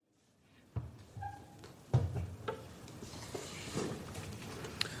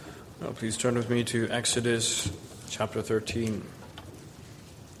Well, please turn with me to Exodus chapter 13.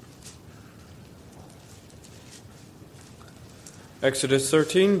 Exodus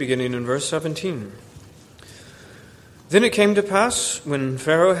 13, beginning in verse 17. Then it came to pass, when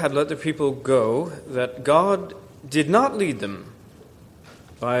Pharaoh had let the people go, that God did not lead them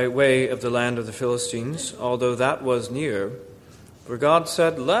by way of the land of the Philistines, although that was near. For God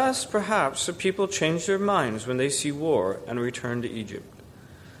said, lest perhaps the people change their minds when they see war and return to Egypt.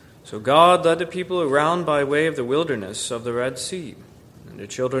 So God led the people around by way of the wilderness of the Red Sea, and the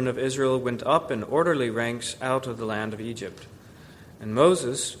children of Israel went up in orderly ranks out of the land of Egypt. And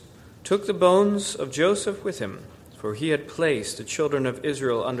Moses took the bones of Joseph with him, for he had placed the children of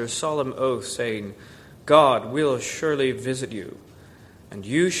Israel under solemn oath, saying, God will surely visit you, and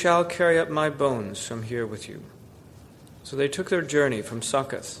you shall carry up my bones from here with you. So they took their journey from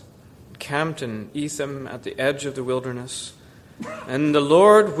Succoth, and camped in Etham at the edge of the wilderness. And the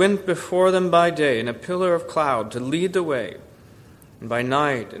Lord went before them by day in a pillar of cloud to lead the way, and by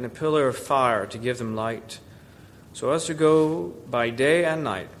night in a pillar of fire to give them light, so as to go by day and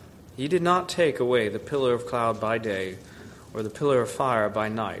night. He did not take away the pillar of cloud by day or the pillar of fire by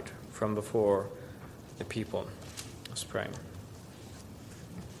night from before the people. Let's pray.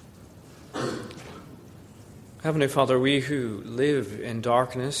 Heavenly Father, we who live in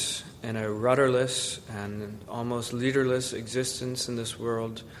darkness, in a rudderless and almost leaderless existence in this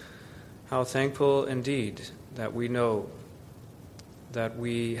world, how thankful indeed that we know that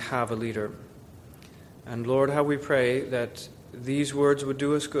we have a leader. And Lord, how we pray that these words would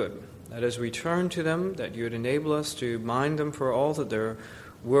do us good, that as we turn to them, that you would enable us to mind them for all that they're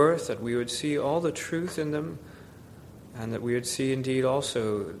worth, that we would see all the truth in them, and that we would see indeed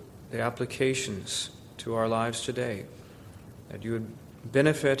also the applications to our lives today, that you would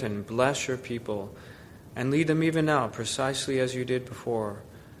benefit and bless your people and lead them even now precisely as you did before,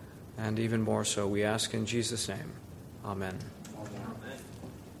 and even more so. We ask in Jesus' name. Amen.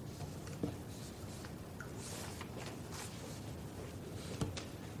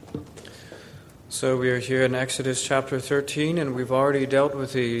 So we are here in Exodus chapter 13, and we've already dealt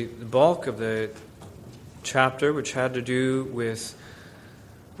with the bulk of the chapter, which had to do with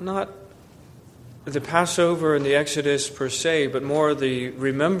not the Passover and the Exodus per se, but more the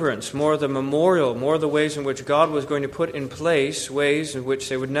remembrance, more the memorial, more the ways in which God was going to put in place ways in which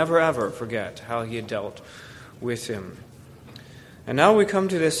they would never ever forget how he had dealt with him. And now we come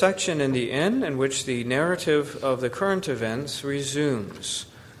to this section in the end in which the narrative of the current events resumes.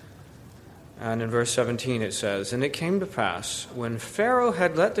 And in verse 17 it says, And it came to pass, when Pharaoh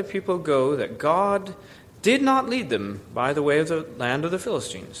had let the people go, that God did not lead them by the way of the land of the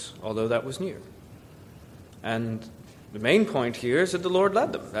Philistines, although that was near. And the main point here is that the Lord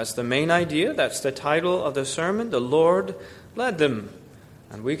led them. That's the main idea. That's the title of the sermon. The Lord led them.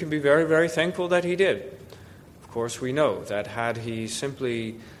 And we can be very, very thankful that he did. Of course, we know that had he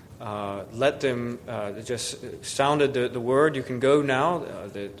simply let them, just sounded the word, you can go now,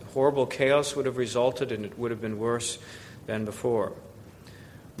 the horrible chaos would have resulted, and it would have been worse than before.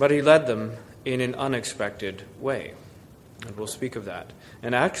 But he led them in an unexpected way. And we'll speak of that.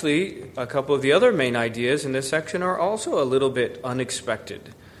 And actually, a couple of the other main ideas in this section are also a little bit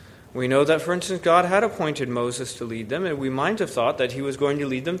unexpected. We know that, for instance, God had appointed Moses to lead them, and we might have thought that he was going to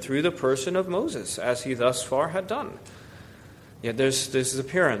lead them through the person of Moses, as he thus far had done. Yet there's this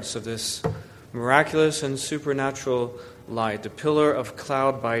appearance of this miraculous and supernatural light, the pillar of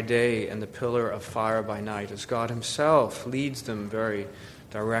cloud by day and the pillar of fire by night, as God himself leads them very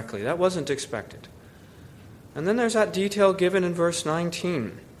directly. That wasn't expected. And then there's that detail given in verse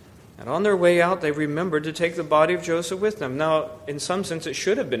 19. And on their way out, they remembered to take the body of Joseph with them. Now, in some sense, it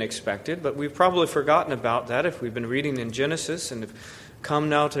should have been expected, but we've probably forgotten about that if we've been reading in Genesis and have come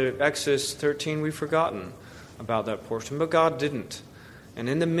now to Exodus 13, we've forgotten about that portion. But God didn't. And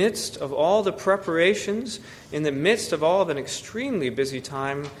in the midst of all the preparations, in the midst of all of an extremely busy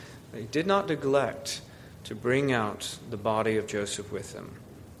time, they did not neglect to bring out the body of Joseph with them.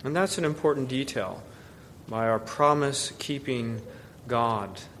 And that's an important detail by our promise-keeping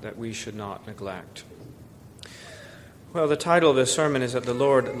God that we should not neglect. Well, the title of this sermon is that the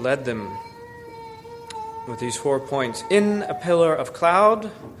Lord led them with these 4 points. In a pillar of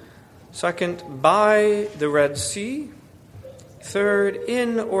cloud. Second, by the Red Sea. Third,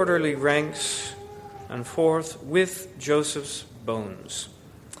 in orderly ranks. And fourth, with Joseph's bones.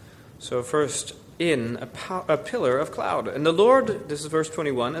 So first, in a pillar of cloud. And the Lord, this is verse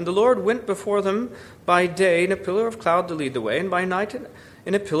 21, and the Lord went before them by day in a pillar of cloud to lead the way, and by night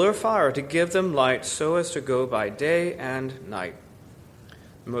in a pillar of fire to give them light, so as to go by day and night.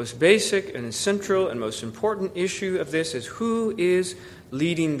 The most basic and central and most important issue of this is who is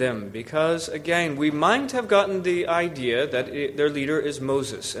leading them. Because, again, we might have gotten the idea that their leader is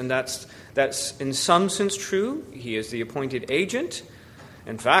Moses, and that's in some sense true. He is the appointed agent.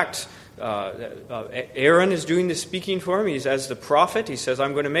 In fact, Aaron is doing the speaking for him. He's as the prophet. He says,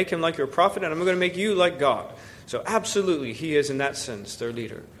 I'm going to make him like your prophet, and I'm going to make you like God. So absolutely, he is in that sense their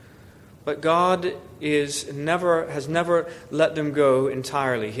leader. But God has never let them go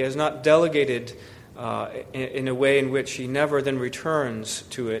entirely. He has not delegated in a way in which he never then returns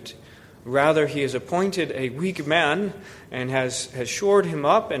to it. Rather, he has appointed a weak man and has shored him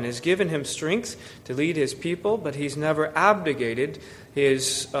up and has given him strength to lead his people, but he's never abdicated the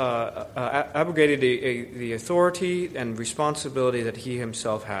authority and responsibility that he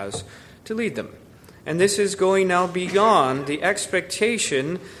himself has to lead them. And this is going now beyond the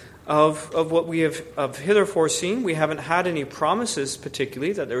expectation of what we have hitherto seen. We haven't had any promises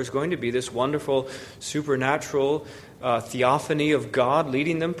particularly that there was going to be this wonderful supernatural theophany of God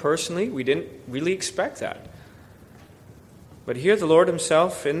leading them personally. We didn't really expect that. But here the Lord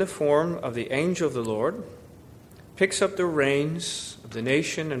himself, in the form of the angel of the Lord, picks up the reins of the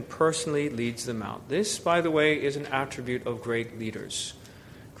nation and personally leads them out. This, by the way, is an attribute of great leaders.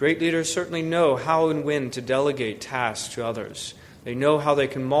 Great leaders certainly know how and when to delegate tasks to others. They know how they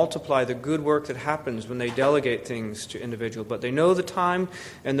can multiply the good work that happens when they delegate things to individuals. But they know the time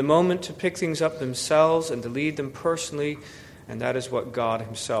and the moment to pick things up themselves and to lead them personally. And that is what God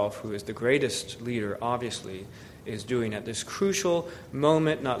himself, who is the greatest leader, obviously, is doing at this crucial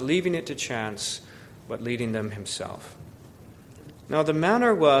moment, not leaving it to chance, but leading them himself. Now the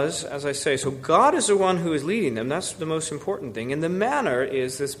manner was, as I say, so God is the one who is leading them. That's the most important thing. And the manner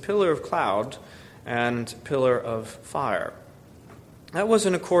is this pillar of cloud and pillar of fire. That was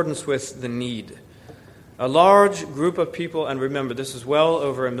in accordance with the need. A large group of people, and remember, this is well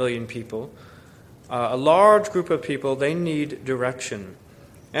over 1 million people, a large group of people, they need direction.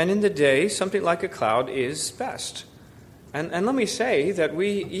 And in the day, something like a cloud is best. And let me say that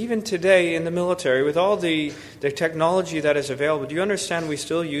we, even today in the military, with all the technology that is available, do you understand we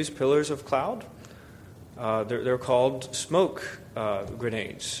still use pillars of cloud? They're called smoke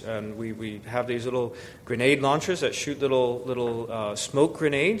grenades. And we have these little grenade launchers that shoot little smoke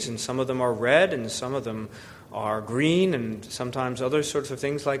grenades, and some of them are red and some of them are green and sometimes other sorts of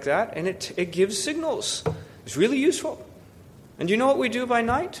things like that. And it gives signals. It's really useful. And do you know what we do by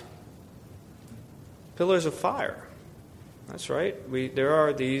night? Pillars of fire. That's right. There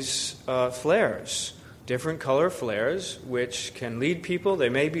are these flares, different color flares, which can lead people. They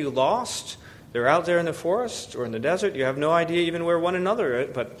may be lost. They're out there in the forest or in the desert. You have no idea even where one another is.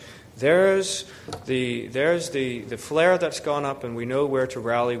 But there's the flare that's gone up, and we know where to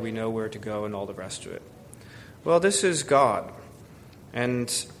rally, we know where to go, and all the rest of it. Well, this is God.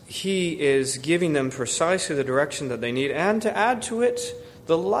 And he is giving them precisely the direction that they need, and to add to it,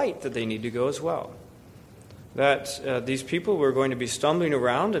 the light that they need to go as well. That these people were going to be stumbling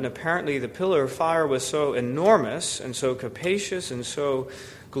around, and apparently the pillar of fire was so enormous and so capacious and so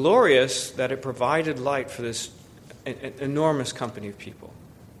glorious that it provided light for this enormous company of people.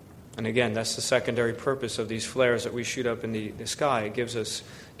 And again, that's the secondary purpose of these flares that we shoot up in the sky. It gives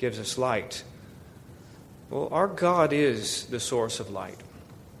us light. Well, our God is the source of light.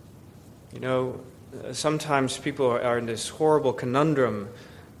 You know, sometimes people are in this horrible conundrum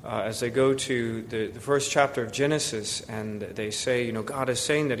as they go to the first chapter of Genesis, and they say, you know, God is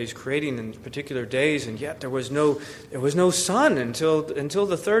saying that he's creating in particular days, and yet there was no sun until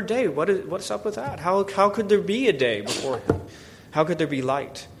the third day. What's up with that? How could there be a day before him? How could there be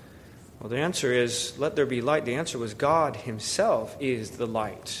light? Well, the answer is, let there be light. The answer was God himself is the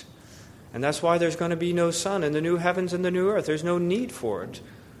light. And that's why there's going to be no sun in the new heavens and the new earth. There's no need for it,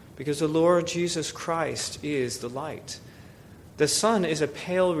 because the Lord Jesus Christ is the light. The sun is a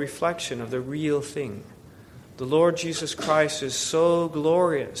pale reflection of the real thing. The Lord Jesus Christ is so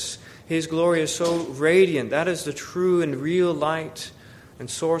glorious. His glory is so radiant. That is the true and real light and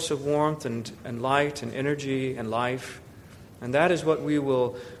source of warmth and light and energy and life. And that is what we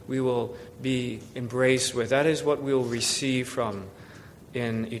will be embraced with. That is what we will receive from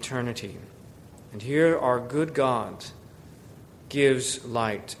in eternity. And here our good God gives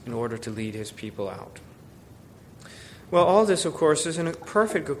light in order to lead his people out. Well, all this, of course, is in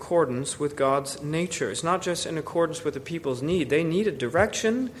perfect accordance with God's nature. It's not just in accordance with the people's need. They needed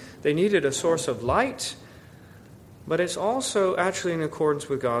direction. They needed a source of light. But it's also actually in accordance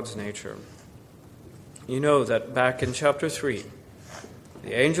with God's nature. You know that back in chapter 3,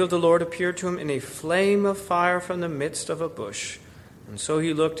 the angel of the Lord appeared to him in a flame of fire from the midst of a bush. And so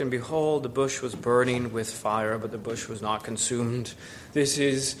he looked, and behold, the bush was burning with fire, but the bush was not consumed. This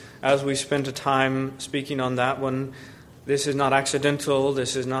is, as we spent a time speaking on that one, this is not accidental.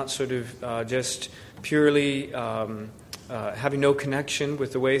 This is not sort of just purely having no connection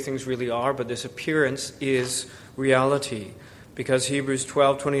with the way things really are, but this appearance is reality. Because Hebrews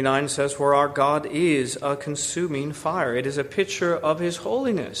 12:29 says, "For our God is a consuming fire." It is a picture of his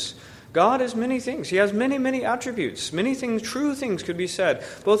holiness. God is many things. He has many, many attributes. Many things, true things could be said,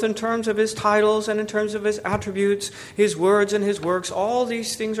 both in terms of his titles and in terms of his attributes, his words and his works. All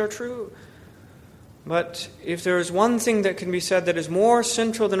these things are true. But if there is one thing that can be said that is more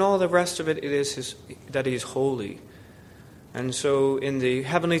central than all the rest of it, it is that he is holy. And so in the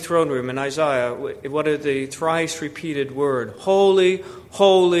heavenly throne room in Isaiah, what are the thrice repeated word? Holy,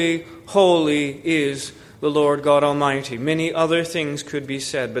 holy, holy is the Lord God Almighty. Many other things could be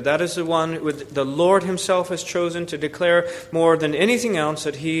said, but that is the one the Lord himself has chosen to declare more than anything else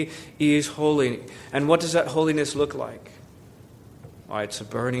that he is holy. And what does that holiness look like? Why, it's a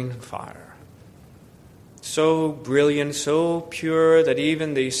burning fire. So brilliant, so pure that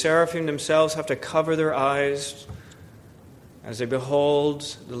even the seraphim themselves have to cover their eyes as they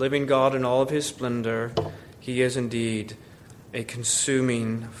behold the living God in all of his splendor. He is indeed a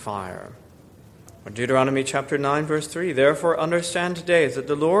consuming fire. Deuteronomy chapter 9, verse 3, "Therefore understand today that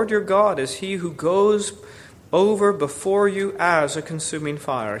the Lord your God is he who goes over before you as a consuming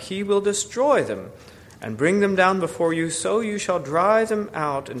fire. He will destroy them and bring them down before you, so you shall drive them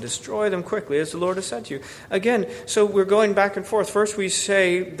out and destroy them quickly, as the Lord has said to you." Again, so we're going back and forth. First we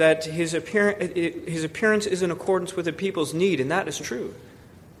say that his appearance is in accordance with the people's need, and that is true.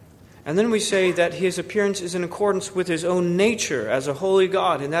 And then we say that his appearance is in accordance with his own nature as a holy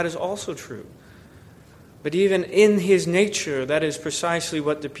God, and that is also true. But even in his nature, that is precisely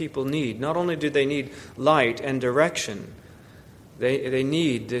what the people need. Not only do they need light and direction, they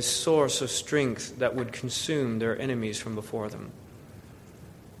need this source of strength that would consume their enemies from before them.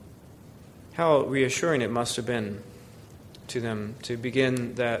 How reassuring it must have been to them to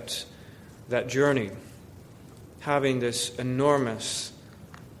begin that journey, having this enormous,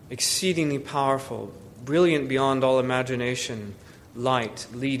 exceedingly powerful, brilliant beyond all imagination, light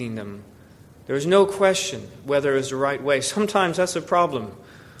leading them. There is no question whether it was the right way. Sometimes that's a problem.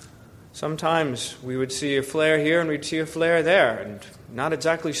 Sometimes we would see a flare here and we'd see a flare there, and not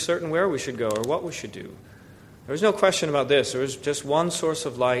exactly certain where we should go or what we should do. There was no question about this. There was just one source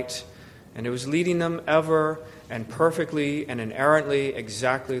of light, and it was leading them ever and perfectly and inerrantly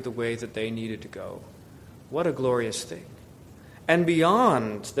exactly the way that they needed to go. What a glorious thing. And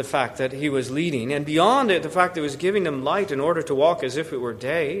beyond the fact that he was leading, and beyond it, the fact that he was giving them light in order to walk as if it were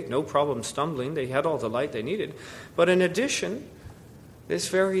day, no problem stumbling, they had all the light they needed. But in addition, this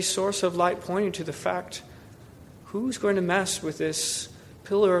very source of light pointing to the fact, who's going to mess with this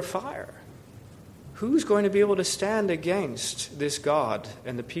pillar of fire? Who's going to be able to stand against this God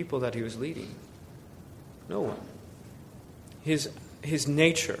and the people that he was leading? No one. His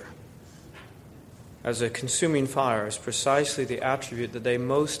nature as a consuming fire is precisely the attribute that they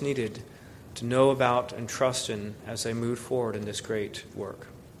most needed to know about and trust in as they moved forward in this great work.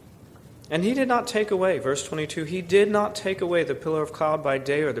 And he did not take away, verse 22, he did not take away the pillar of cloud by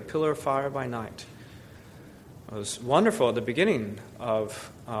day or the pillar of fire by night. It was wonderful at the beginning of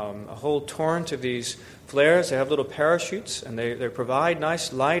a whole torrent of these flares. They have little parachutes, and they provide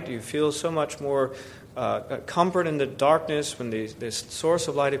nice light. You feel so much more comfort in the darkness when this source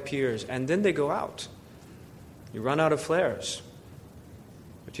of light appears, and then they go out. You run out of flares.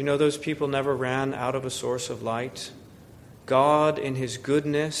 But you know, those people never ran out of a source of light. God in his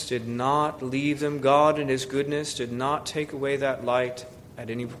goodness did not leave them. God in his goodness did not take away that light at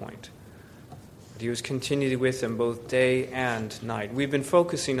any point. But he was continually with them both day and night. We've been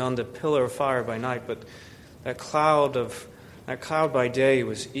focusing on the pillar of fire by night, but that cloud by day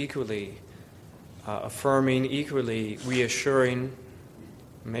was equally affirming, equally reassuring.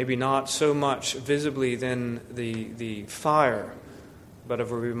 Maybe not so much visibly than the fire, but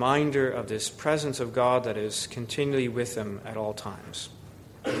of a reminder of this presence of God that is continually with them at all times.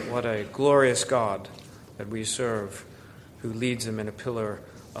 What a glorious God that we serve, who leads them in a pillar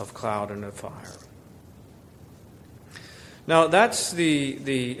of cloud and of fire. Now, that's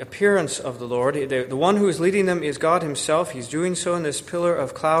the appearance of the Lord. The one who is leading them is God himself. He's doing so in this pillar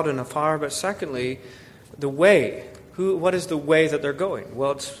of cloud and of fire. But secondly, the way. What is the way that they're going?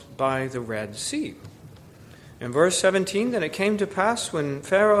 Well, it's by the Red Sea. In verse 17, then it came to pass when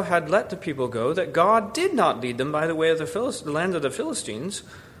Pharaoh had let the people go that God did not lead them by the way of the land of the Philistines,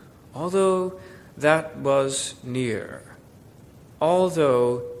 although that was near.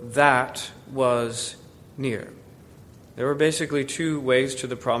 Although that was near. There were basically two ways to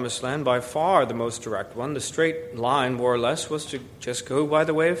the Promised Land. By far the most direct one, the straight line, more or less, was to just go by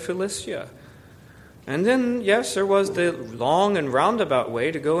the way of Philistia. And then, yes, there was the long and roundabout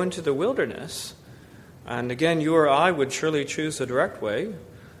way to go into the wilderness. And again, you or I would surely choose the direct way.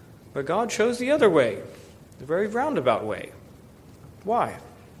 But God chose the other way, the very roundabout way. Why?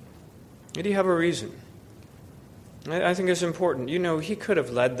 Did he have a reason? I think it's important. He could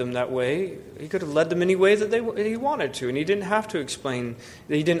have led them that way. He could have led them any way that he wanted to, and he didn't have to explain.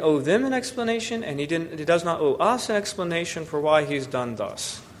 He didn't owe them an explanation, and he does not owe us an explanation for why he's done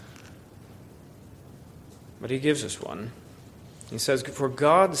thus. But he gives us one. He says, "For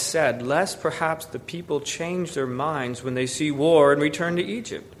God said, lest perhaps the people change their minds when they see war and return to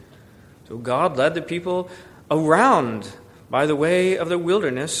Egypt." So God led the people around by the way of the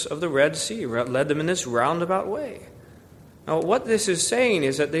wilderness of the Red Sea, led them in this roundabout way. Now, what this is saying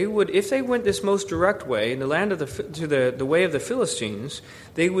is that they would, if they went this most direct way in the land of the way of the Philistines,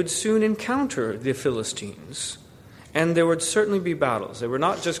 they would soon encounter the Philistines, and there would certainly be battles. They were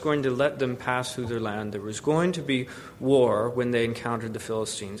not just going to let them pass through their land. There was going to be war when they encountered the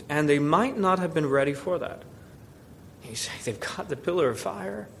Philistines, and they might not have been ready for that. You say they've got the pillar of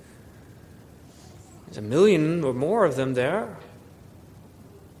fire. There's 1 million or more of them there.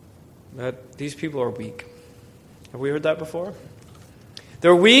 But these people are weak. Have we heard that before?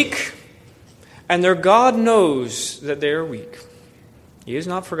 They're weak, and their God knows that they are weak. He has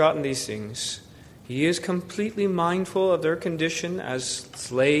not forgotten these things. He is completely mindful of their condition as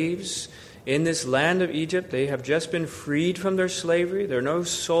slaves in this land of Egypt. They have just been freed from their slavery. They're no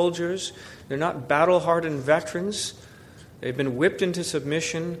soldiers. They're not battle-hardened veterans. They've been whipped into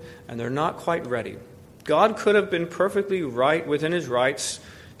submission, and they're not quite ready. God could have been perfectly right within his rights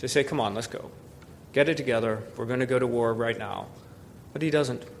to say, "Come on, let's go. Get it together. We're going to go to war right now." But he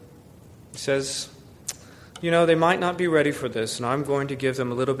doesn't. He says, they might not be ready for this, and I'm going to give them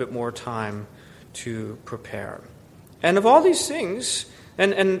a little bit more time to prepare. And of all these things,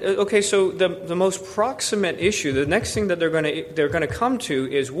 so the most proximate issue, the next thing that they're going to come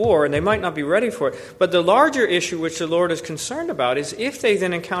to is war, and they might not be ready for it. But the larger issue which the Lord is concerned about is if they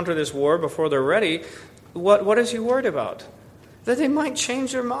then encounter this war before they're ready, what is he worried about? That they might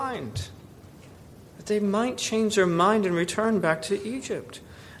change their mind. That they might change their mind and return back to Egypt.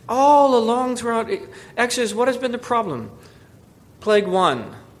 All along throughout Exodus, what has been the problem? Plague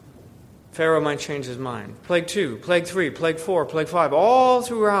 1. Pharaoh might change his mind. Plague 2, Plague 3, Plague 4, Plague 5, all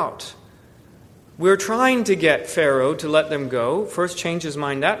throughout. We're trying to get Pharaoh to let them go. First, change his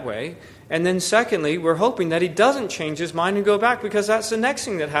mind that way. And then secondly, we're hoping that he doesn't change his mind and go back, because that's the next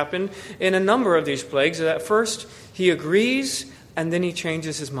thing that happened in a number of these plagues. At first, he agrees, and then he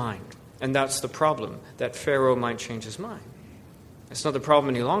changes his mind. And that's the problem, that Pharaoh might change his mind. It's not the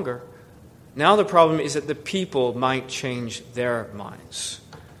problem any longer. Now the problem is that the people might change their minds.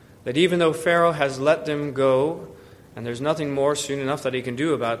 That even though Pharaoh has let them go, and there's nothing more soon enough that he can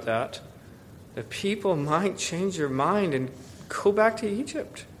do about that, the people might change their mind and go back to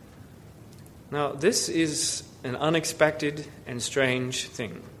Egypt. Now, this is an unexpected and strange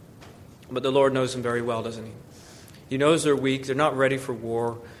thing. But the Lord knows them very well, doesn't he? He knows they're weak, they're not ready for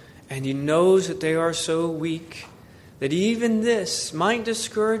war, and he knows that they are so weak that even this might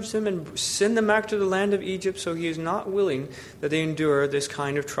discourage them and send them back to the land of Egypt, so he is not willing that they endure this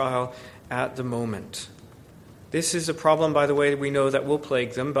kind of trial at the moment. This is a problem, by the way, we know that will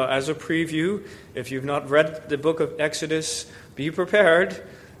plague them, but as a preview, if you've not read the book of Exodus, be prepared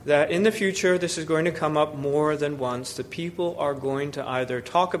that in the future this is going to come up more than once. The people are going to either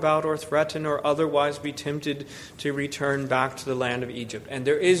talk about or threaten or otherwise be tempted to return back to the land of Egypt. And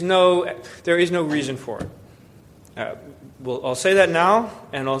there is no reason for it. I'll say that now,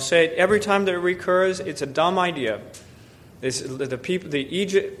 and I'll say it every time that it recurs. It's a dumb idea. Egypt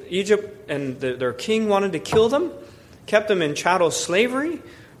and their king wanted to kill them, kept them in chattel slavery,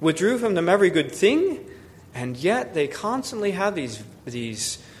 withdrew from them every good thing, and yet they constantly had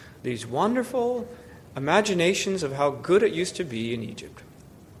these wonderful imaginations of how good it used to be in Egypt.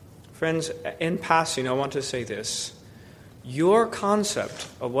 Friends, in passing, I want to say this. Your concept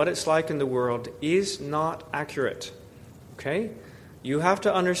of what it's like in the world is not accurate. Okay? You have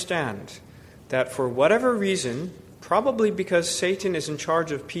to understand that for whatever reason, probably because Satan is in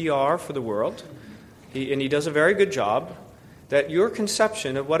charge of PR for the world, and he does a very good job, that your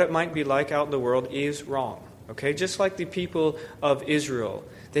conception of what it might be like out in the world is wrong. Okay? Just like the people of Israel,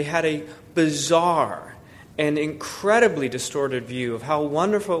 they had a bizarre and incredibly distorted view of how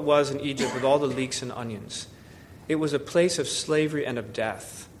wonderful it was in Egypt with all the leeks and onions. It was a place of slavery and of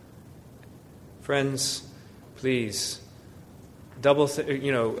death. Friends, please,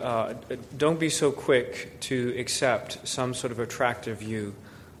 don't be so quick to accept some sort of attractive view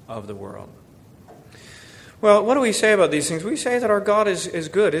of the world. Well, what do we say about these things? We say that our God is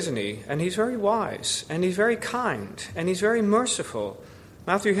good, isn't he? And he's very wise, and he's very kind, and he's very merciful.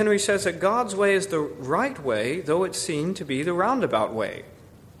 Matthew Henry says that God's way is the right way, though it seem to be the roundabout way.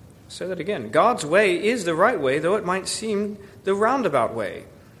 I'll say that again. God's way is the right way, though it might seem the roundabout way.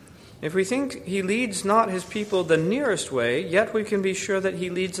 If we think he leads not his people the nearest way, yet we can be sure that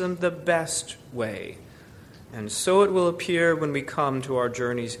he leads them the best way. And so it will appear when we come to our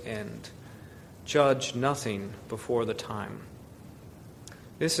journey's end. Judge nothing before the time.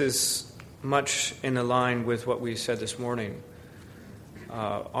 This is much in line with what we said this morning.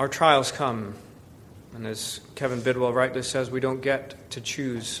 Our trials come, and as Kevin Bidwell rightly says, we don't get to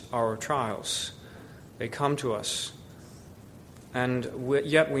choose our trials. They come to us. And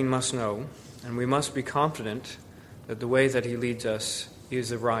yet we must know, and we must be confident that the way that he leads us is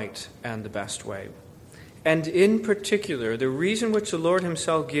the right and the best way. And in particular, the reason which the Lord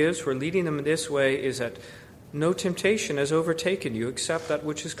himself gives for leading them in this way is that no temptation has overtaken you except that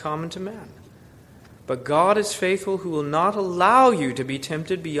which is common to man. But God is faithful, who will not allow you to be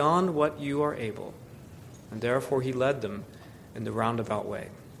tempted beyond what you are able. And therefore he led them in the roundabout way.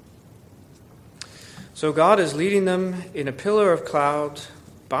 So God is leading them in a pillar of cloud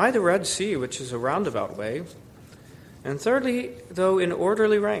by the Red Sea, which is a roundabout way. And thirdly, though, in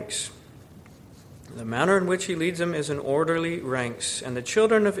orderly ranks. The manner in which he leads them is in orderly ranks. And the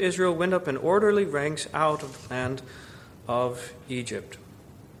children of Israel went up in orderly ranks out of the land of Egypt.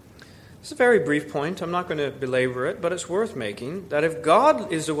 It's a very brief point. I'm not going to belabor it, but it's worth making. That if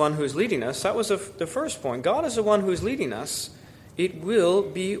God is the one who is leading us, that was the first point. God is the one who is leading us. It will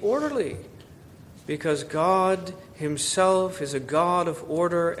be orderly. Because God himself is a God of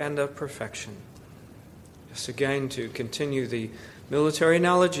order and of perfection. Just again, to continue the military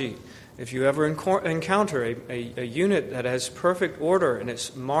analogy, if you ever encounter a unit that has perfect order and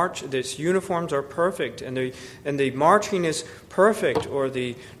its uniforms are perfect and the marching is perfect, or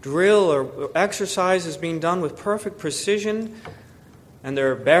the drill or exercise is being done with perfect precision, and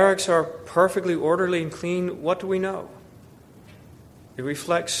their barracks are perfectly orderly and clean, what do we know? It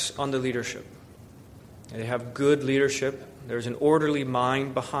reflects on the leadership. They have good leadership. There's an orderly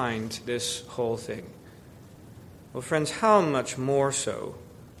mind behind this whole thing. Well, friends, how much more so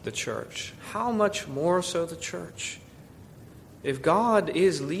the church? How much more so the church? If God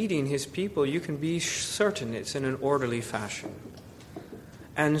is leading his people, you can be certain it's in an orderly fashion.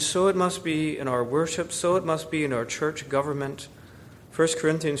 And so it must be in our worship, so it must be in our church government. 1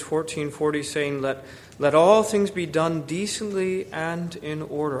 Corinthians 14:40 saying, let all things be done decently and in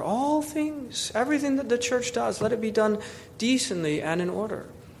order. All things, everything that the church does, let it be done decently and in order.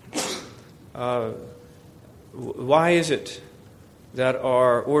 Why is it that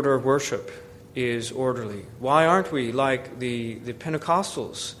our order of worship is orderly? Why aren't we like the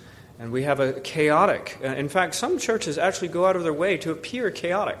Pentecostals and we have a chaotic? In fact, some churches actually go out of their way to appear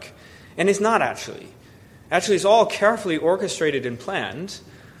chaotic, and it's not actually. Actually, it's all carefully orchestrated and planned,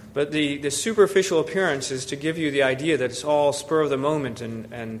 but the superficial appearance is to give you the idea that it's all spur of the moment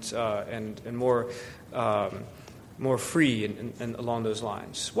and more free and along those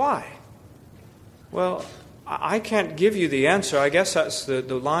lines. Why? Well, I can't give you the answer. I guess that's the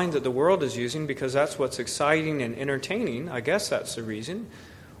line that the world is using because that's what's exciting and entertaining. I guess that's the reason.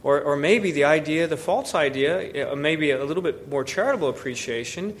 Or maybe the false idea, maybe a little bit more charitable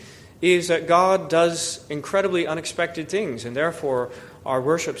appreciation, is that God does incredibly unexpected things, and therefore our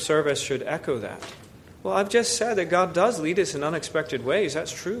worship service should echo that. Well, I've just said that God does lead us in unexpected ways.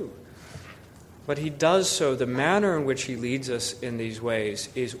 That's true. But he does so, the manner in which he leads us in these ways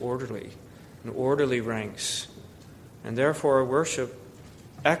is orderly, in orderly ranks. And therefore our worship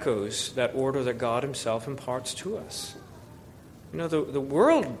echoes that order that God himself imparts to us. You know, the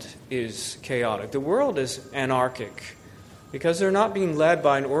world is chaotic. The world is anarchic because they're not being led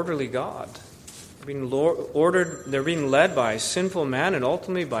by an orderly God. They're being led by sinful man and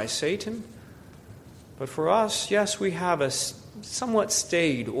ultimately by Satan. But for us, yes, we have a somewhat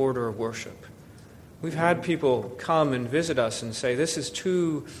staid order of worship. We've had people come and visit us and say, this is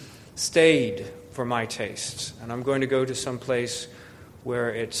too staid for my tastes, and I'm going to go to some place where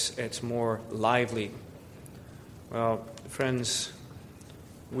it's more lively. Well, friends,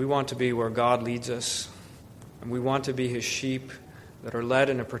 we want to be where God leads us, and we want to be his sheep that are led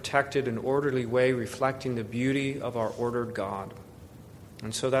in a protected and orderly way, reflecting the beauty of our ordered God.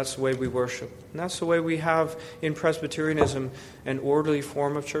 And so that's the way we worship. And that's the way we have in Presbyterianism an orderly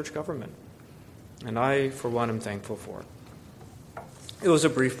form of church government. And I, for one, am thankful for it. It was a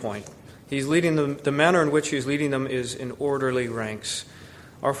brief point. He's leading them, the manner in which he's leading them is in orderly ranks.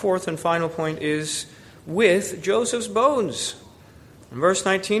 Our fourth and final point is with Joseph's bones. In verse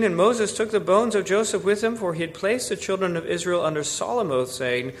 19, and Moses took the bones of Joseph with him, for he had placed the children of Israel under solemn oath,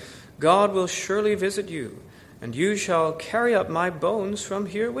 saying, God will surely visit you, and you shall carry up my bones from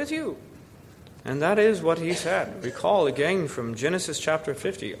here with you. And that is what he said. Recall again from Genesis chapter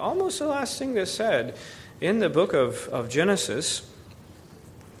 50, almost the last thing that's said in the book of Genesis.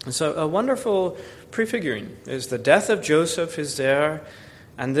 And so a wonderful prefiguring is the death of Joseph is there.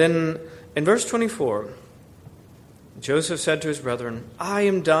 And then in verse 24, Joseph said to his brethren, I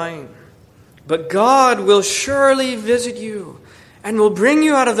am dying, but God will surely visit you and will bring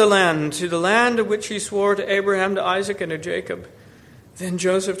you out of the land to the land of which he swore to Abraham, to Isaac, and to Jacob. Then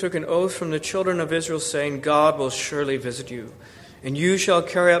Joseph took an oath from the children of Israel, saying, God will surely visit you, and you shall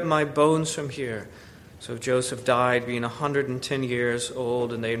carry up my bones from here. So Joseph died, being 110 years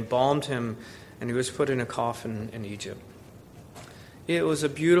old, and they embalmed him, and he was put in a coffin in Egypt. It was a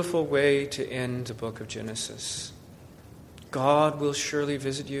beautiful way to end the book of Genesis. God will surely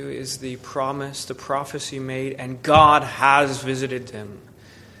visit you is the promise, the prophecy made, and God has visited them.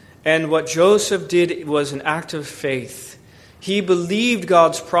 And what Joseph did was an act of faith. He believed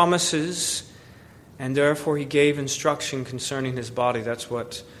God's promises, and therefore he gave instruction concerning his body. That's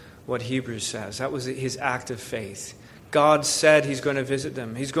what Hebrews says. That was his act of faith. God said he's going to visit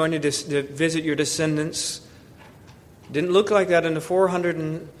them. He's going to visit your descendants. Didn't look like that in the 400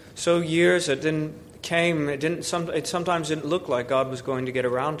 and so years. It sometimes didn't look like God was going to get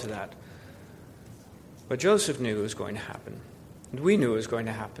around to that. But Joseph knew it was going to happen. And we knew it was going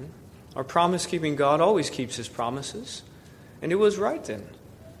to happen. Our promise-keeping God always keeps his promises. And it was right then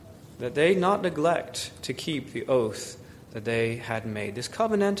that they not neglect to keep the oath that they had made, this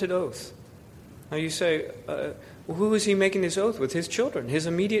covenanted oath. Now you say, who is he making this oath with? His children, his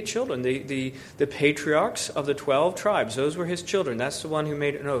immediate children, the patriarchs of the 12 tribes. Those were his children. That's the one who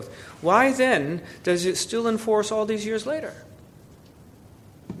made an oath. Why then does it still enforce all these years later?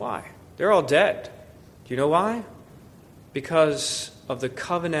 Why? They're all dead. Do you know why? Because of the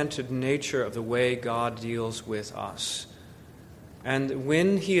covenanted nature of the way God deals with us. And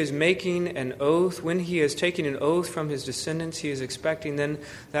when he is making an oath, when he is taking an oath from his descendants, he is expecting then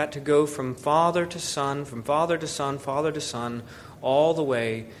that to go from father to son, from father to son, father to son, all the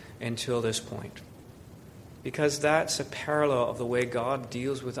way until this point. Because that's a parallel of the way God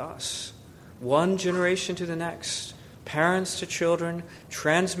deals with us. One generation to the next. Parents to children,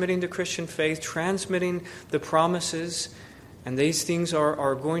 transmitting the Christian faith, transmitting the promises, and these things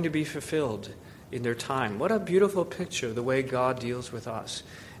are going to be fulfilled in their time. What a beautiful picture of the way God deals with us.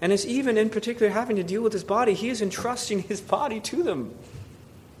 And it's even in particular having to deal with his body. He is entrusting his body to them.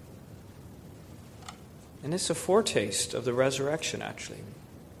 And it's a foretaste of the resurrection, actually. It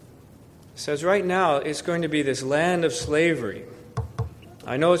says right now it's going to be this land of slavery.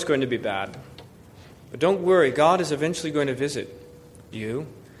 I know it's going to be bad. But don't worry, God is eventually going to visit you.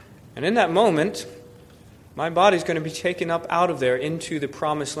 And in that moment, my body is going to be taken up out of there into the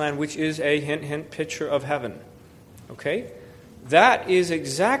promised land, which is a hint picture of heaven. Okay? That is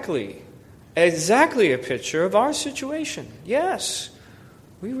exactly a picture of our situation. Yes.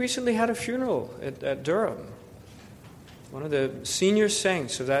 We recently had a funeral at Durham. One of the senior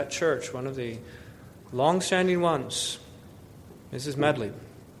saints of that church, one of the long-standing ones, Mrs. Medley.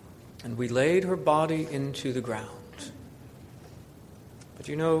 And we laid her body into the ground. But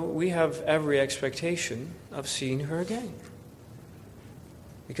you know, we have every expectation of seeing her again.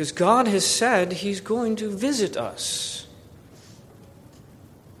 Because God has said he's going to visit us.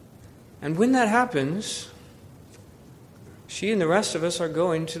 And when that happens, she and the rest of us are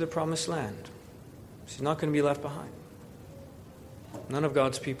going to the promised land. She's not going to be left behind. None of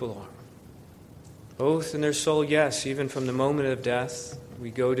God's people are. Both in their soul, yes, even from the moment of death,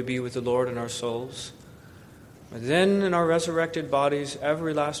 we go to be with the Lord in our souls. But then in our resurrected bodies,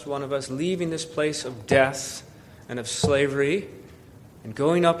 every last one of us leaving this place of death and of slavery and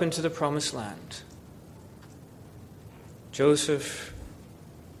going up into the promised land. Joseph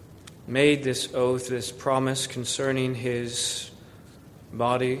made this oath, this promise concerning his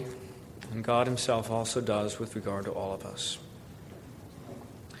body, and God himself also does with regard to all of us.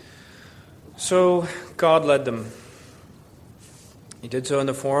 So God led them. He did so in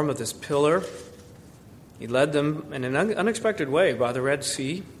the form of this pillar. He led them in an unexpected way by the Red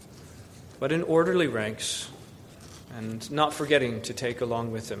Sea, but in orderly ranks, and not forgetting to take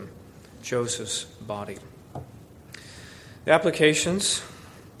along with him Joseph's body. The applications,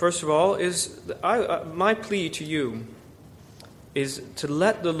 first of all, is my plea to you is to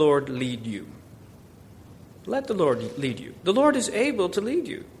let the Lord lead you. Let the Lord lead you. The Lord is able to lead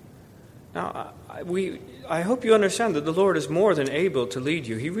you. Now, I hope you understand that the Lord is more than able to lead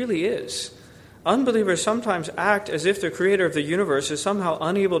you. He really is. Unbelievers sometimes act as if the creator of the universe is somehow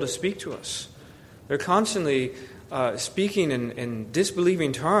unable to speak to us. They're constantly speaking in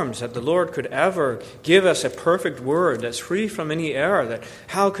disbelieving terms that the Lord could ever give us a perfect word that's free from any error, that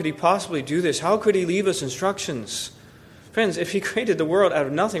how could he possibly do this? How could he leave us instructions? Friends, if he created the world out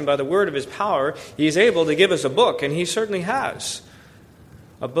of nothing by the word of his power, he is able to give us a book, and he certainly has.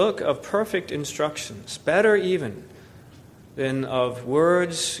 A book of perfect instructions, better even than of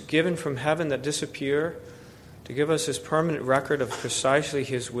words given from heaven that disappear, to give us his permanent record of precisely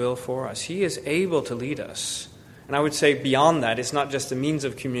his will for us. He is able to lead us. And I would say beyond that, it's not just a means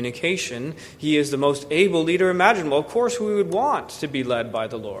of communication. He is the most able leader imaginable. Of course, we would want to be led by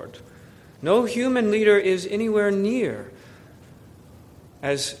the Lord. No human leader is anywhere near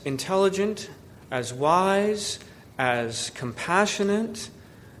as intelligent, as wise, as compassionate,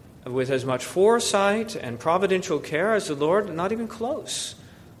 with as much foresight and providential care as the Lord. Not even close.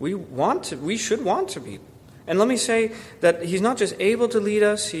 We should want to be. And let me say that he's not just able to lead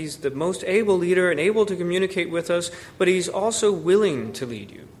us, he's the most able leader and able to communicate with us, but he's also willing to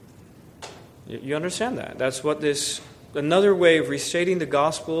lead you. You understand that? That's what another way of restating the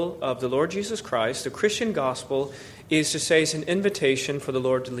gospel of the Lord Jesus Christ, the Christian gospel, is to say it's an invitation for the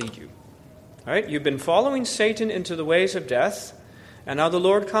Lord to lead you. All right? You've been following Satan into the ways of death, and now the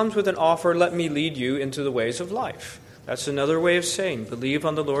Lord comes with an offer, let me lead you into the ways of life. That's another way of saying, believe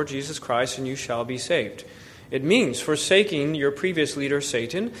on the Lord Jesus Christ and you shall be saved. It means forsaking your previous leader,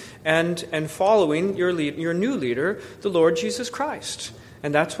 Satan, and following your new leader, the Lord Jesus Christ.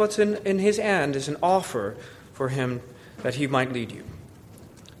 And that's what's in his hand, is an offer for him that he might lead you.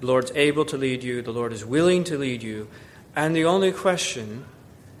 The Lord's able to lead you. The Lord is willing to lead you. And the only question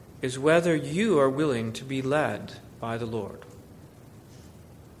is whether you are willing to be led by the Lord.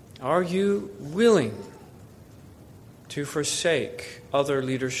 Are you willing to forsake other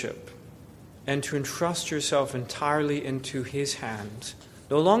leadership and to entrust yourself entirely into his hands?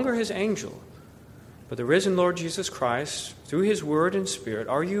 No longer his angel, but the risen Lord Jesus Christ, through his word and spirit.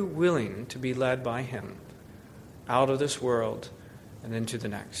 Are you willing to be led by him out of this world and into the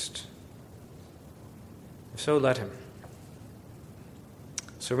next? If so, let him.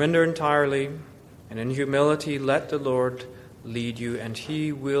 Surrender entirely, and in humility let the Lord lead you, and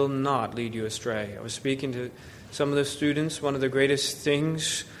he will not lead you astray. I was speaking to some of the students. One of the greatest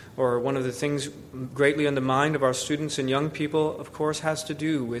things, or one of the things greatly on the mind of our students and young people, of course, has to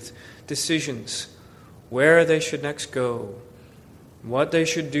do with decisions. Where they should next go, what they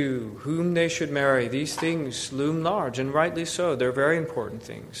should do, whom they should marry. These things loom large, and rightly so. They're very important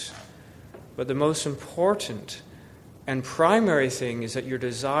things. But the most important and primary thing is that your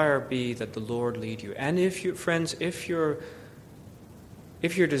desire be that the Lord lead you. And if your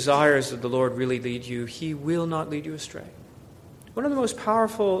desire is that the Lord really lead you, he will not lead you astray. One of the most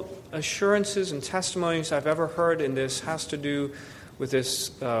powerful assurances and testimonies I've ever heard in this has to do with this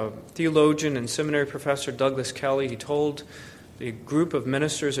theologian and seminary professor, Douglas Kelly. He told the group of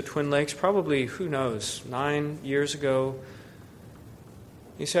ministers at Twin Lakes, probably, 9 years ago,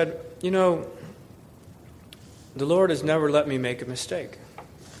 he said, the Lord has never let me make a mistake.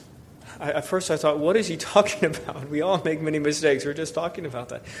 At first I thought, what is he talking about? We all make many mistakes. We're just talking about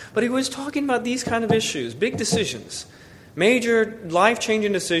that. But he was talking about these kind of issues, big decisions, major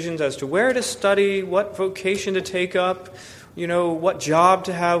life-changing decisions as to where to study, what vocation to take up, what job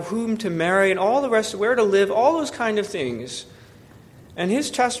to have, whom to marry, and all the rest, where to live, all those kind of things. And his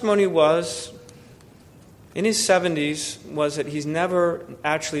testimony was, in his 70s, was that he's never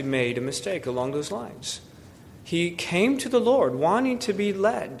actually made a mistake along those lines. He came to the Lord wanting to be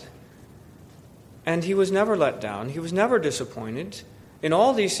led, and he was never let down. He was never disappointed. In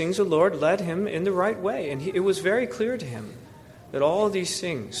all these things, the Lord led him in the right way, and it was very clear to him that all of these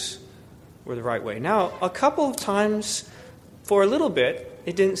things were the right way. Now, a couple of times, for a little bit,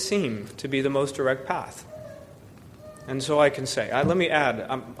 it didn't seem to be the most direct path. And so I can say, let me add,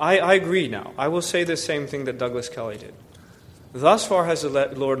 I agree now. I will say the same thing that Douglas Kelly did. Thus far has the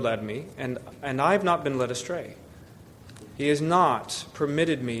Lord led me, and I have not been led astray. He has not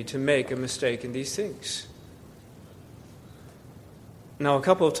permitted me to make a mistake in these things. Now, a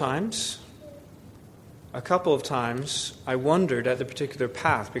couple of times, I wondered at the particular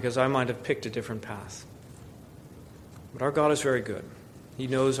path because I might have picked a different path. But our God is very good. He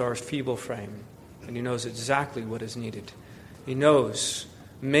knows our feeble frame, and he knows exactly what is needed. He knows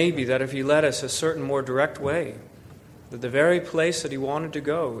maybe that if he led us a certain more direct way, that the very place that he wanted to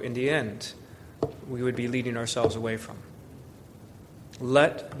go in the end, we would be leading ourselves away from.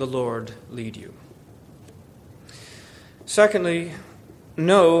 Let the Lord lead you. Secondly,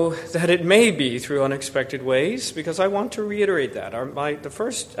 know that it may be through unexpected ways, because I want to reiterate that. The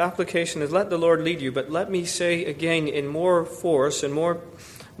first application is let the Lord lead you, but let me say again in more force and more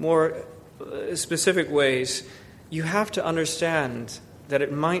specific ways, you have to understand that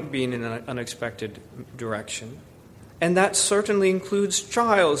it might be in an unexpected direction. And that certainly includes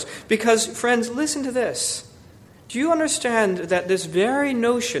trials. Because, friends, listen to this. Do you understand that this very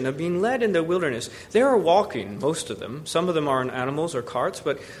notion of being led in the wilderness, they are walking, most of them. Some of them are on animals or carts,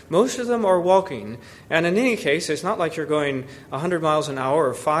 but most of them are walking. And in any case, it's not like you're going 100 miles an hour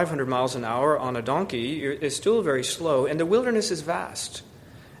or 500 miles an hour on a donkey. It's still very slow. And the wilderness is vast.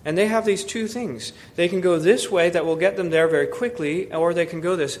 And they have these two things. They can go this way that will get them there very quickly, or they can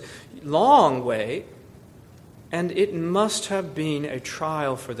go this long way. And it must have been a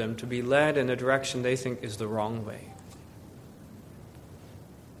trial for them to be led in a direction they think is the wrong way.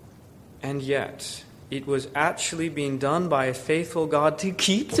 And yet, it was actually being done by a faithful God to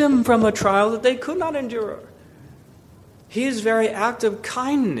keep them from a trial that they could not endure. His very act of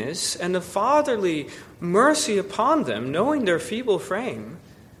kindness and the fatherly mercy upon them, knowing their feeble frame,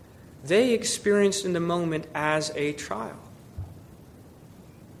 they experienced in the moment as a trial.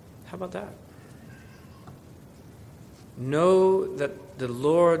 How about that? Know that the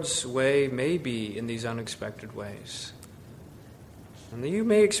Lord's way may be in these unexpected ways. And that you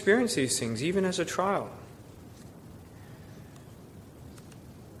may experience these things even as a trial.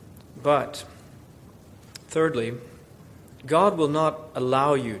 But, thirdly, God will not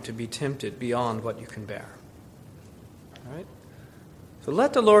allow you to be tempted beyond what you can bear. All right? So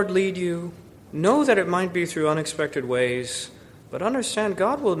let the Lord lead you. Know that it might be through unexpected ways, but understand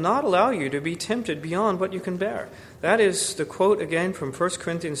God will not allow you to be tempted beyond what you can bear. That is the quote again from 1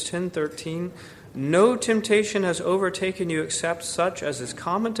 Corinthians 10:13. No temptation has overtaken you except such as is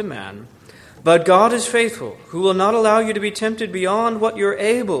common to man. But God is faithful, who will not allow you to be tempted beyond what you're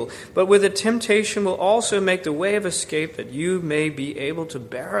able, but with the temptation will also make the way of escape that you may be able to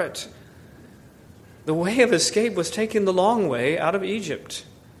bear it. The way of escape was taking the long way out of Egypt,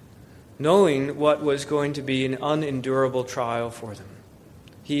 knowing what was going to be an unendurable trial for them.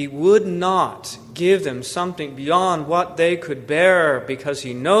 He would not give them something beyond what they could bear because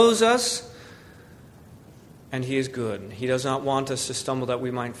He knows us and He is good. He does not want us to stumble that we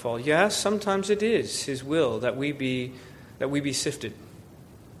might fall. Yes, sometimes it is His will that we be sifted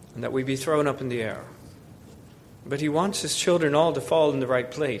and that we be thrown up in the air. But He wants His children all to fall in the right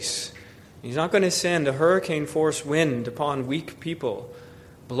place. He's not going to send a hurricane-force wind upon weak people,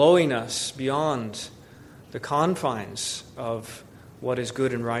 blowing us beyond the confines of what is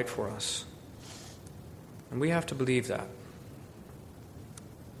good and right for us. And we have to believe that.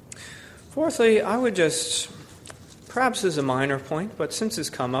 Fourthly, I would just, perhaps as a minor point, but since it's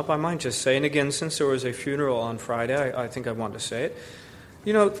come up, I might just say, and again, since there was a funeral on Friday, I think I want to say it.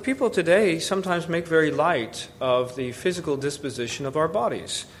 You know, people today sometimes make very light of the physical disposition of our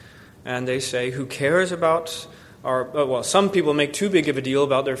bodies. And they say, who cares about some people make too big of a deal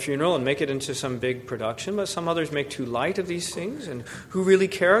about their funeral and make it into some big production, but some others make too light of these things. And who really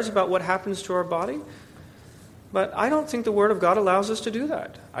cares about what happens to our body? But I don't think the Word of God allows us to do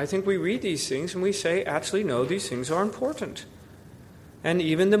that. I think we read these things and we say, actually, no, these things are important. And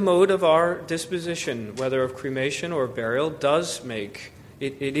even the mode of our disposition, whether of cremation or burial, does make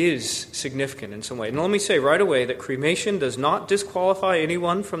it is significant in some way. And let me say right away that cremation does not disqualify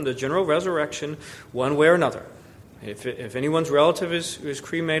anyone from the general resurrection one way or another. If anyone's relative is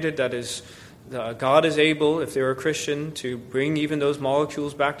cremated, that is, God is able, if they're a Christian, to bring even those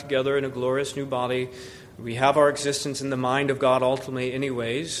molecules back together in a glorious new body. We have our existence in the mind of God ultimately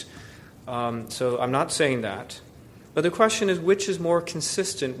anyways. So I'm not saying that. But the question is, which is more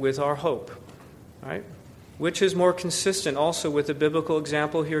consistent with our hope? Right? Which is more consistent also with the biblical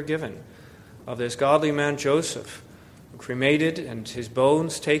example here given of this godly man Joseph, cremated and his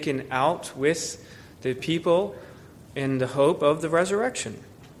bones taken out with the people in the hope of the resurrection?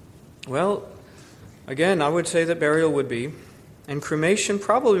 Well, again, I would say that burial would be, and cremation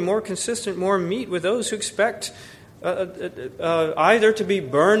probably more consistent, more meet with those who expect either to be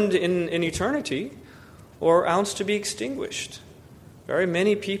burned in eternity or else to be extinguished. Very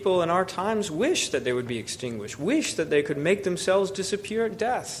many people in our times wish that they would be extinguished, wish that they could make themselves disappear at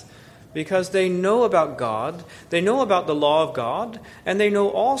death, because they know about God, they know about the law of God, and they know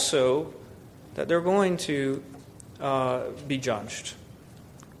also that they're going to be judged.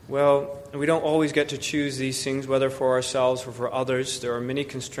 Well, we don't always get to choose these things, whether for ourselves or for others. There are many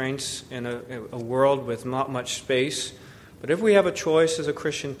constraints in a world with not much space. But if we have a choice as a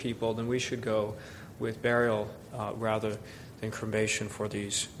Christian people, then we should go with burial rather than cremation for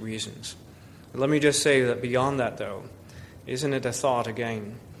these reasons. Let me just say that beyond that, though, Isn't it a thought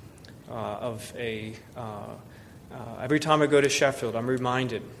again every time I go to Sheffield, I'm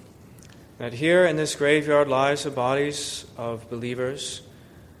reminded that here in this graveyard lies the bodies of believers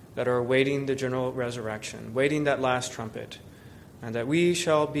that are awaiting the general resurrection, waiting that last trumpet, and that we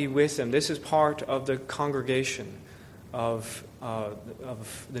shall be with them. This is part of the congregation of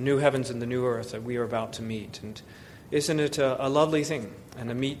the new heavens and the new earth that we are about to meet. And isn't it a lovely thing and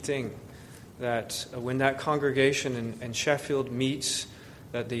a meet thing that when that congregation in Sheffield meets,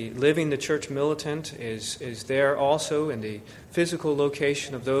 that the church militant is there also in the physical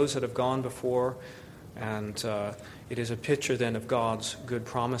location of those that have gone before, and it is a picture then of God's good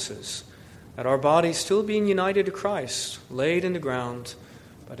promises, that our bodies still being united to Christ, laid in the ground,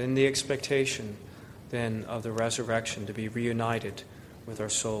 but in the expectation then of the resurrection to be reunited with our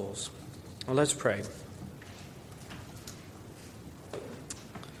souls. Well, let's pray.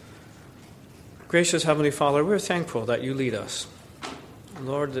 Gracious Heavenly Father, we're thankful that you lead us.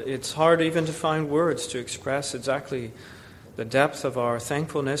 Lord, it's hard even to find words to express exactly the depth of our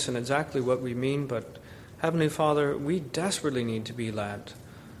thankfulness and exactly what we mean, but Heavenly Father, we desperately need to be led.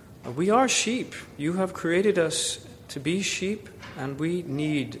 We are sheep. You have created us to be sheep, and we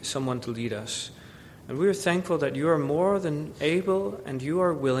need someone to lead us. And we are thankful that you are more than able and you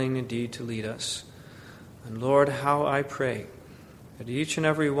are willing indeed to lead us. And Lord, how I pray that each and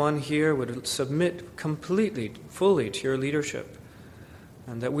every one here would submit completely, fully to your leadership,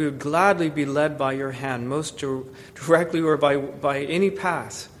 and that we would gladly be led by your hand, most directly or by any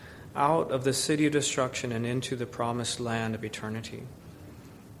path out of the city of destruction and into the promised land of eternity.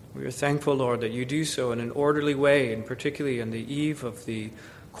 We are thankful, Lord, that you do so in an orderly way, and particularly on the eve of the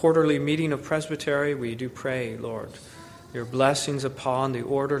quarterly meeting of Presbytery. We do pray, Lord, your blessings upon the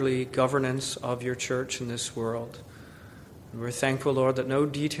orderly governance of your church in this world. And we're thankful, Lord, that no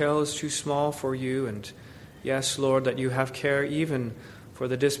detail is too small for you, and yes, Lord, that you have care even for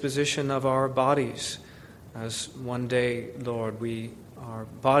the disposition of our bodies, as one day, Lord, our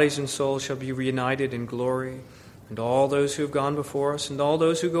bodies and souls shall be reunited in glory, and all those who have gone before us and all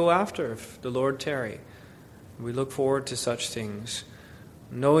those who go after, if the Lord tarry. We look forward to such things,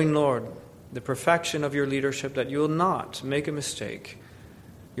 knowing, Lord, the perfection of your leadership, that you will not make a mistake.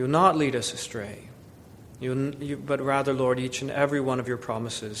 You will not lead us astray. But rather, Lord, each and every one of your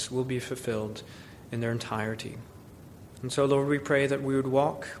promises will be fulfilled in their entirety. And so, Lord, we pray that we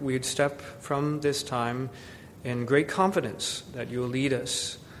would step from this time in great confidence that you will lead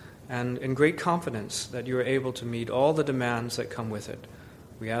us, and in great confidence that you are able to meet all the demands that come with it.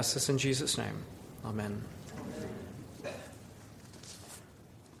 We ask this in Jesus' name. Amen.